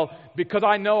that, well, because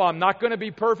I know I'm not going to be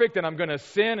perfect and I'm going to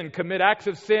sin and commit acts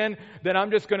of sin, then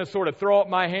I'm just going to sort of throw up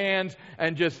my hands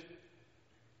and just...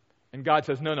 And God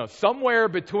says, no. Somewhere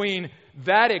between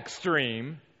that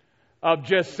extreme of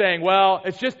just saying, well,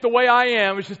 it's just the way I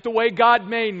am, it's just the way God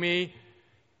made me,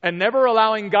 and never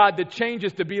allowing God to change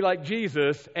us to be like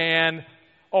Jesus, and,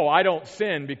 I don't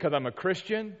sin because I'm a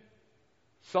Christian.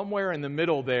 Somewhere in the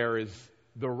middle there is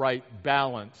the right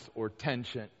balance or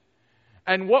tension.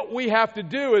 And what we have to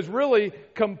do is really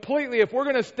completely, if we're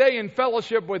going to stay in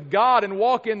fellowship with God and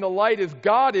walk in the light as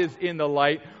God is in the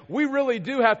light, we really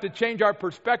do have to change our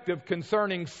perspective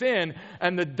concerning sin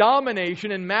and the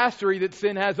domination and mastery that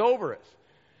sin has over us.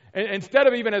 And instead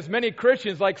of even as many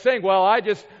Christians like saying, well, I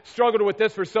just struggled with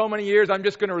this for so many years, I'm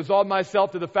just going to resolve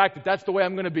myself to the fact that that's the way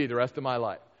I'm going to be the rest of my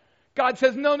life. God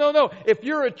says, no. If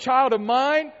you're a child of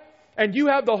mine, and you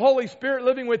have the Holy Spirit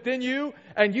living within you,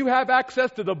 and you have access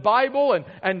to the Bible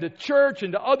and the church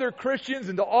and to other Christians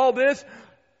and to all this,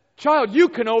 child, you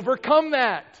can overcome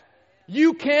that.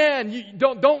 You can.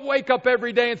 Don't wake up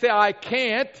every day and say, I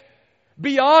can't.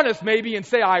 Be honest maybe and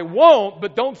say, I won't,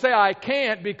 but don't say I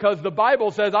can't, because the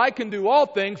Bible says I can do all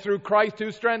things through Christ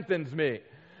who strengthens me.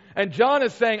 And John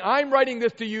is saying, I'm writing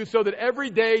this to you so that every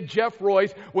day, Jeff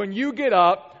Royce, when you get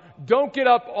up, don't get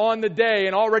up on the day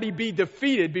and already be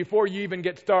defeated before you even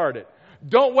get started.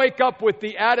 Don't wake up with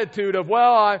the attitude of,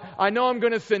 well, I know I'm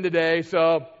going to sin today,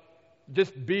 so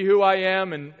just be who I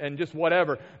am and just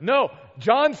whatever. No,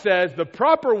 John says the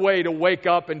proper way to wake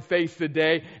up and face the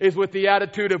day is with the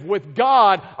attitude of, with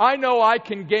God, I know I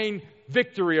can gain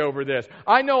victory over this.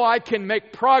 I know I can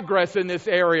make progress in this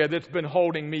area that's been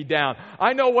holding me down.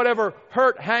 I know whatever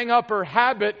hurt, hang up, or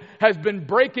habit has been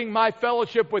breaking my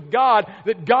fellowship with God,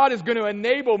 that God is going to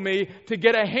enable me to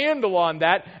get a handle on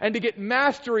that and to get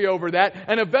mastery over that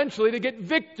and eventually to get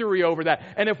victory over that.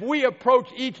 And if we approach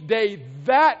each day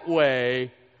that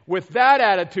way, with that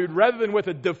attitude rather than with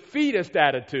a defeatist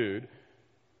attitude,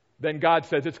 then God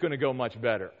says it's going to go much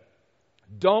better.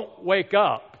 Don't wake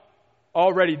up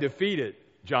already defeated,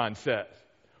 John says.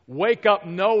 Wake up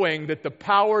knowing that the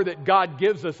power that God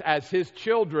gives us as His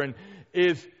children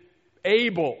is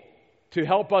able to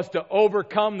help us to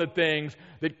overcome the things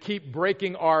that keep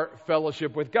breaking our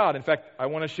fellowship with God. In fact, I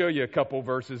want to show you a couple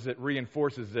verses that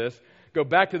reinforces this. Go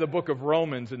back to the book of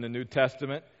Romans in the New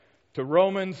Testament, to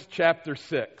Romans chapter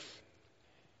 6.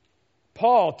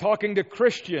 Paul talking to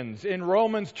Christians in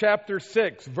Romans chapter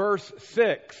 6, verse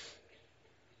 6.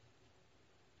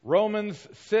 Romans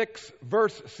 6,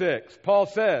 verse 6, Paul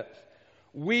says,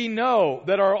 we know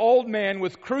that our old man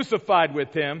was crucified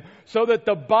with Him so that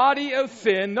the body of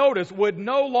sin, notice, would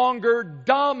no longer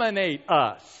dominate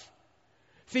us.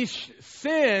 See,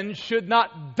 sin should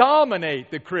not dominate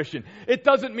the Christian. It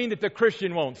doesn't mean that the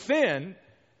Christian won't sin.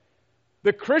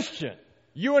 The Christian,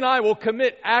 you and I will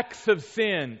commit acts of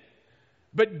sin.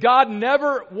 But God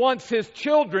never wants His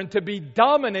children to be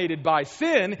dominated by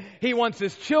sin. He wants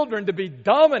His children to be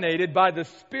dominated by the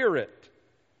Spirit.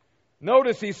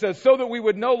 Notice he says, so that we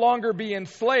would no longer be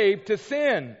enslaved to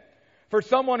sin. For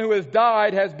someone who has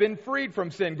died has been freed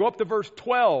from sin. Go up to verse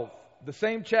 12, the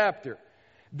same chapter.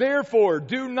 Therefore,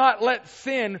 do not let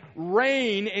sin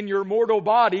reign in your mortal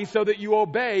body so that you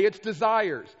obey its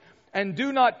desires. And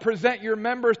do not present your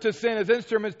members to sin as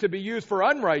instruments to be used for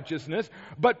unrighteousness,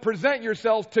 but present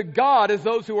yourselves to God as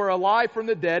those who are alive from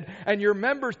the dead, and your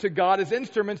members to God as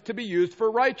instruments to be used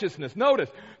for righteousness. Notice,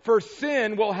 for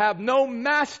sin will have no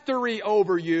mastery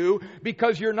over you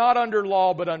because you're not under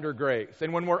law but under grace.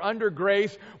 And when we're under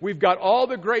grace, we've got all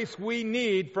the grace we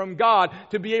need from God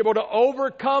to be able to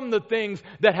overcome the things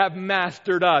that have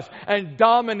mastered us and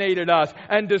dominated us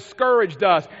and discouraged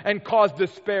us and caused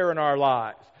despair in our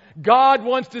lives. God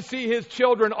wants to see His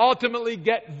children ultimately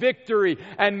get victory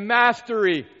and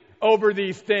mastery over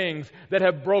these things that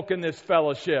have broken this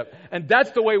fellowship. And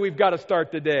that's the way we've got to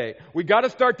start today. We've got to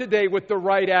start today with the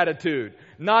right attitude.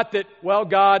 Not that, well,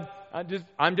 God,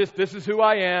 this is who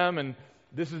I am, and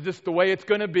this is just the way it's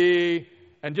going to be,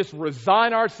 and just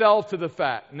resign ourselves to the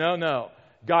fact. No.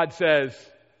 God says,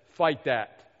 fight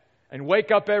that. And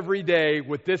wake up every day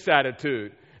with this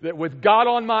attitude, that with God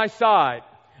on my side,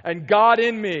 and God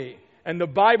in me, and the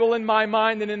Bible in my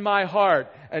mind and in my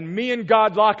heart, and me and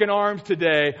God locking arms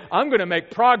today, I'm going to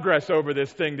make progress over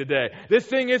this thing today. This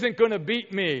thing isn't going to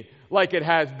beat me like it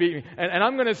has beat me. And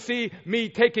I'm going to see me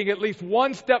taking at least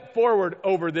one step forward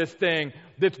over this thing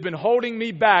that's been holding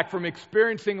me back from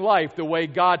experiencing life the way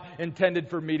God intended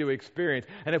for me to experience.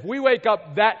 And if we wake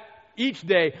up that each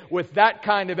day with that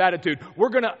kind of attitude. We're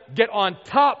going to get on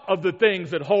top of the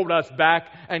things that hold us back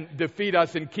and defeat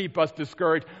us and keep us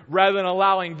discouraged, rather than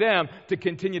allowing them to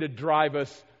continue to drive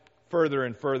us further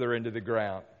and further into the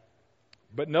ground.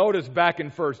 But notice back in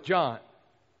 1 John,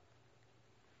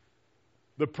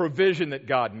 the provision that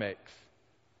God makes.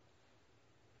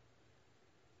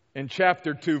 In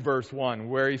chapter 2, verse 1,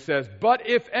 where he says, "But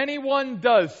if anyone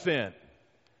does sin."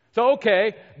 So,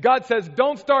 okay, God says,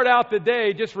 don't start out the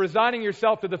day just resigning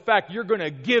yourself to the fact you're going to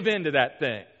give in to that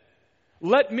thing.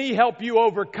 Let me help you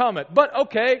overcome it. But,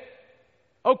 okay,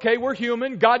 we're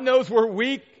human. God knows we're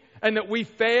weak and that we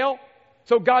fail.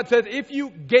 So God says, if you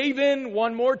gave in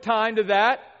one more time to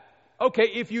that, okay,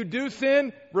 if you do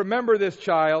sin, remember this,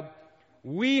 child.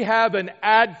 We have an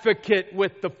advocate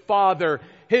with the Father.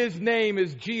 His name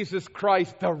is Jesus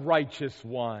Christ, the righteous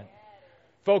one.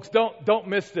 Folks, don't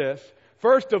miss this.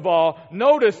 First of all,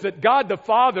 notice that God the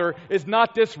Father is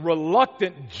not this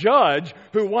reluctant judge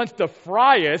who wants to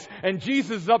fry us, and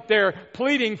Jesus is up there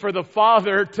pleading for the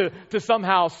Father to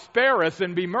somehow spare us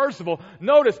and be merciful.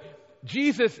 Notice,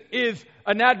 Jesus is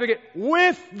an advocate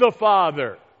with the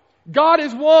Father. God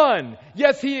is one.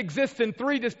 Yes, He exists in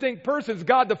three distinct persons,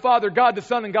 God the Father, God the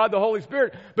Son, and God the Holy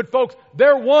Spirit. But folks,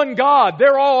 they're one God.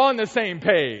 They're all on the same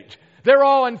page. They're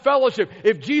all in fellowship.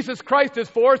 If Jesus Christ is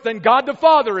for us, then God the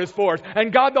Father is for us.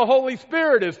 And God the Holy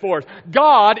Spirit is for us.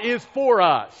 God is for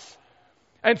us.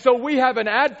 And so we have an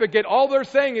advocate. All they're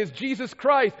saying is Jesus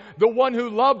Christ, the one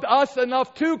who loved us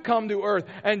enough to come to earth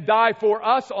and die for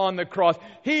us on the cross.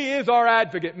 He is our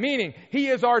advocate, meaning He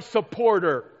is our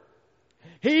supporter.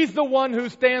 He's the one who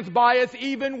stands by us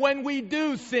even when we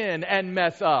do sin and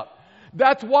mess up.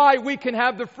 That's why we can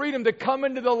have the freedom to come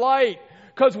into the light.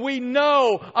 Because we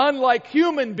know, unlike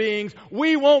human beings,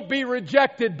 we won't be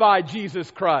rejected by Jesus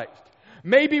Christ.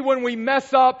 Maybe when we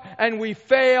mess up and we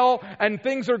fail and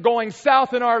things are going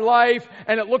south in our life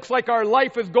and it looks like our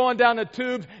life is going down the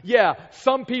tubes, yeah,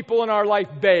 some people in our life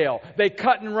bail. They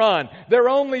cut and run. They're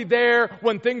only there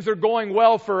when things are going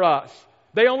well for us.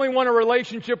 They only want a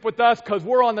relationship with us because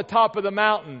we're on the top of the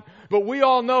mountain. But we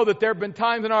all know that there have been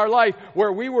times in our life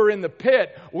where we were in the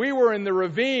pit, we were in the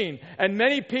ravine, and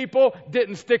many people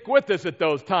didn't stick with us at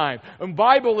those times. And the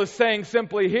Bible is saying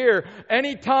simply here,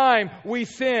 anytime we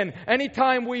sin,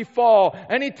 anytime we fall,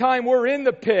 anytime we're in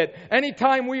the pit,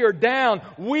 anytime we are down,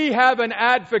 we have an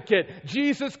advocate.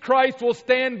 Jesus Christ will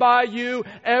stand by you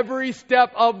every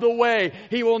step of the way.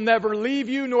 He will never leave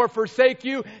you nor forsake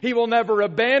you. He will never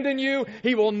abandon you.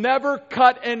 He will never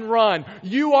cut and run.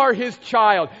 You are His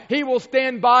child. He will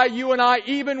stand by you and I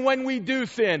even when we do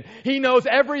sin. He knows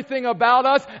everything about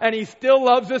us and He still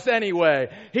loves us anyway.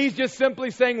 He's just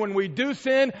simply saying when we do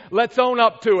sin, let's own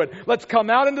up to it. Let's come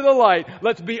out into the light.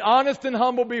 Let's be honest and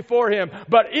humble before Him.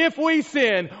 But if we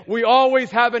sin, we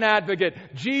always have an advocate.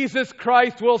 Jesus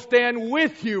Christ will stand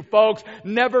with you, folks.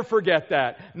 Never forget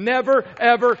that. Never,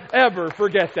 ever, ever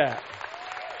forget that.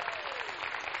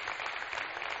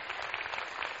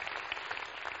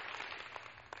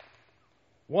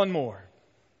 One more,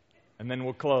 and then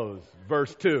we'll close.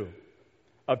 Verse 2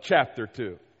 of chapter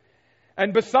 2.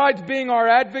 And besides being our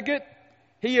advocate,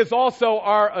 He is also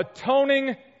our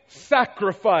atoning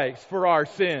sacrifice for our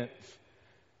sins.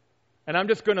 And I'm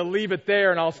just going to leave it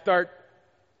there, and I'll start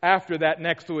after that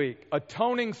next week.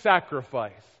 Atoning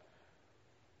sacrifice.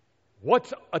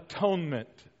 What's atonement?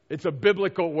 It's a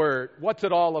biblical word. What's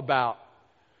it all about?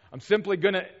 I'm simply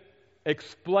going to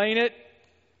explain it,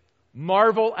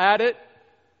 marvel at it,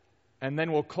 and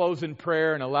then we'll close in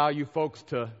prayer and allow you folks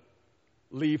to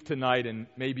leave tonight and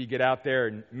maybe get out there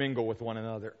and mingle with one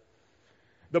another.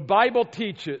 The Bible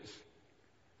teaches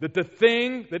that the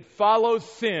thing that follows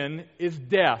sin is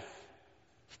death.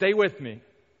 Stay with me.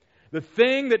 The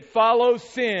thing that follows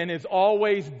sin is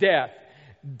always death.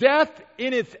 Death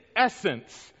in its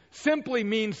essence simply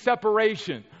means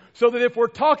separation. So that if we're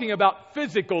talking about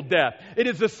physical death, it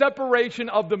is the separation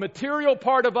of the material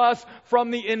part of us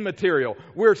from the immaterial.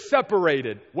 We're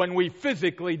separated when we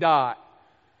physically die.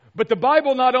 But the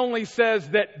Bible not only says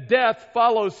that death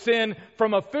follows sin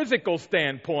from a physical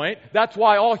standpoint, that's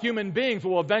why all human beings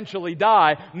will eventually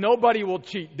die. Nobody will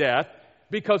cheat death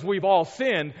because we've all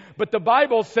sinned. But the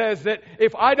Bible says that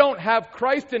if I don't have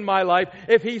Christ in my life,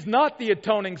 if He's not the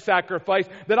atoning sacrifice,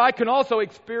 that I can also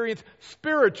experience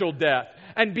spiritual death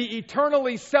and be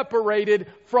eternally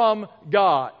separated from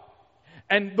God.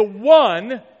 And the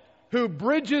one who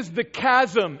bridges the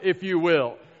chasm, if you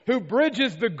will, who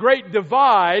bridges the great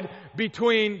divide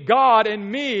between God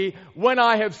and me when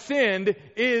I have sinned,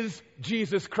 is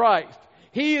Jesus Christ.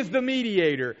 He is the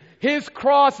mediator. His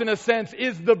cross, in a sense,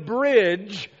 is the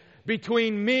bridge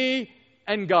between me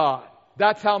and God.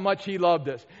 That's how much He loved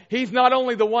us. He's not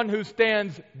only the one who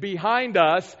stands behind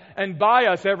us and by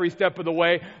us every step of the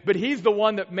way, but He's the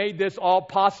one that made this all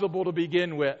possible to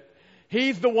begin with.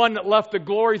 He's the one that left the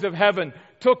glories of heaven,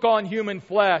 took on human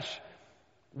flesh,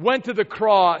 went to the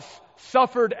cross,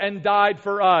 suffered and died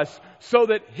for us, so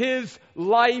that His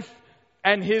life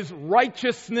and His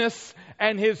righteousness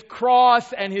and His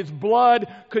cross and His blood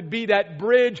could be that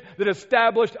bridge that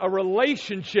established a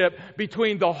relationship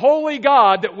between the holy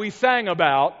God that we sang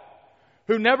about,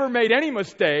 who never made any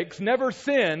mistakes, never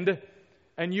sinned,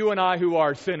 and you and I who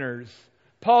are sinners.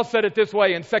 Paul said it this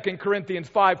way in 2 Corinthians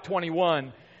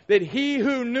 5:21, that He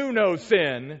who knew no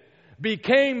sin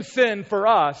became sin for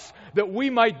us, that we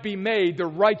might be made the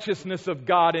righteousness of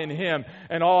God in Him.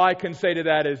 And all I can say to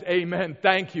that is, amen.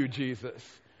 Thank you,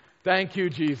 Jesus. Thank you,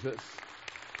 Jesus.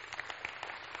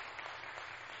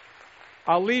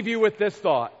 I'll leave you with this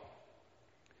thought.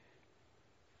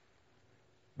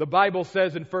 The Bible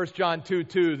says in 1 John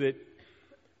 2:2 that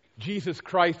Jesus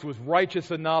Christ was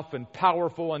righteous enough and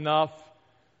powerful enough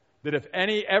that if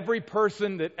every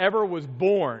person that ever was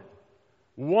born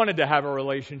wanted to have a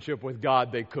relationship with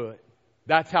God, they could.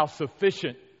 That's how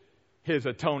sufficient His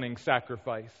atoning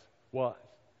sacrifice was.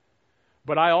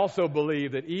 But I also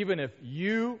believe that even if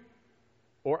you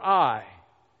or I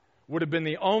would have been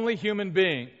the only human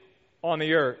being on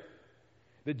the earth,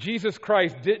 that Jesus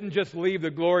Christ didn't just leave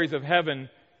the glories of heaven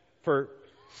for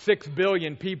 6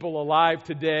 billion people alive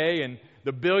today and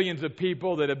the billions of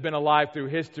people that have been alive through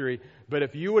history, but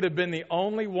if you would have been the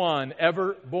only one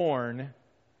ever born,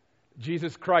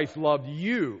 Jesus Christ loved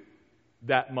you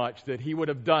that much that He would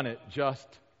have done it just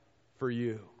for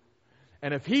you.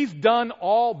 And if He's done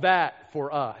all that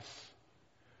for us,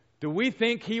 do we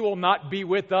think He will not be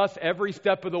with us every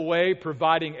step of the way,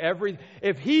 providing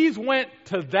if He's went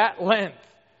to that length,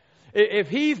 if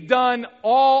He's done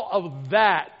all of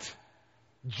that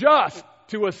just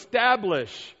to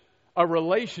establish a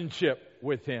relationship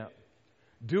with Him,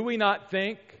 do we not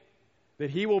think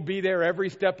that He will be there every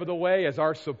step of the way as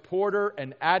our supporter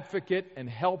and advocate and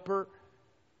helper?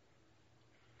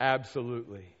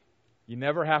 Absolutely. You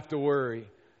never have to worry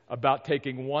about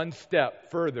taking one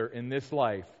step further in this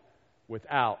life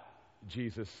without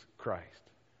Jesus Christ.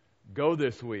 Go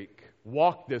this week,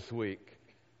 walk this week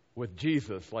with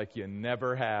Jesus like you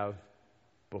never have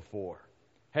before.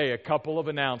 Hey, a couple of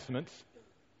announcements.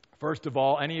 First of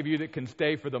all, any of you that can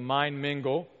stay for the Mind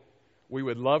Mingle, we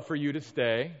would love for you to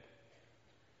stay.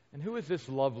 And who is this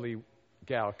lovely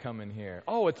gal coming here?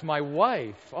 Oh, it's my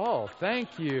wife. Oh,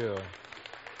 thank you.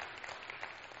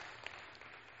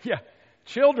 Yeah,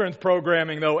 children's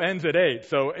programming, though, ends at 8.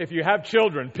 So if you have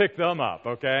children, pick them up,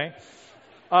 okay?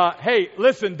 Hey,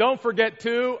 listen, don't forget,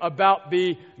 too, about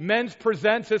the Men's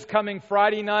Presents this coming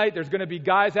Friday night. There's going to be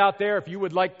guys out there if you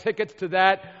would like tickets to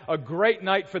that. A great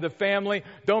night for the family.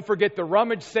 Don't forget the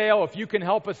rummage sale. If you can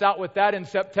help us out with that in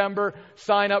September,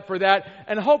 sign up for that.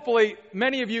 And hopefully,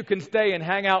 many of you can stay and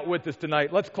hang out with us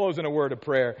tonight. Let's close in a word of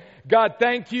prayer. God,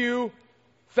 thank you.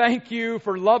 Thank you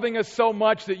for loving us so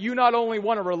much that you not only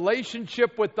want a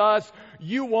relationship with us,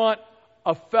 you want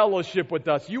a fellowship with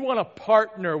us. You want to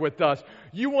partner with us.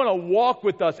 You want to walk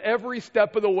with us every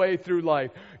step of the way through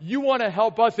life. You want to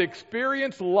help us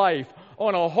experience life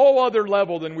on a whole other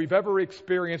level than we've ever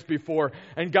experienced before.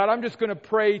 And God, I'm just going to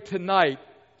pray tonight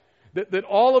that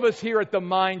all of us here at the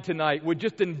Mind tonight would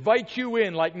just invite you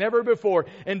in like never before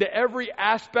into every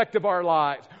aspect of our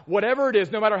lives. Whatever it is,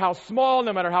 no matter how small,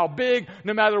 no matter how big,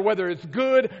 no matter whether it's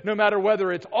good, no matter whether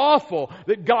it's awful,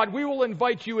 that God, we will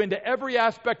invite you into every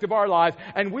aspect of our lives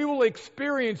and we will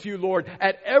experience you, Lord,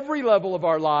 at every level of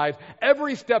our lives,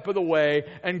 every step of the way.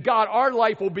 And God, our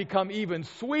life will become even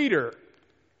sweeter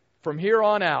from here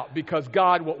on out, because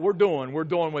God, what we're doing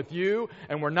with you,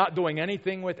 and we're not doing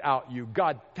anything without you.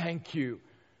 God, thank you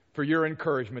for your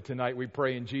encouragement tonight. We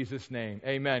pray in Jesus' name.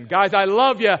 Amen. Guys, I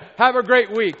love you. Have a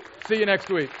great week. See you next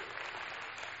week.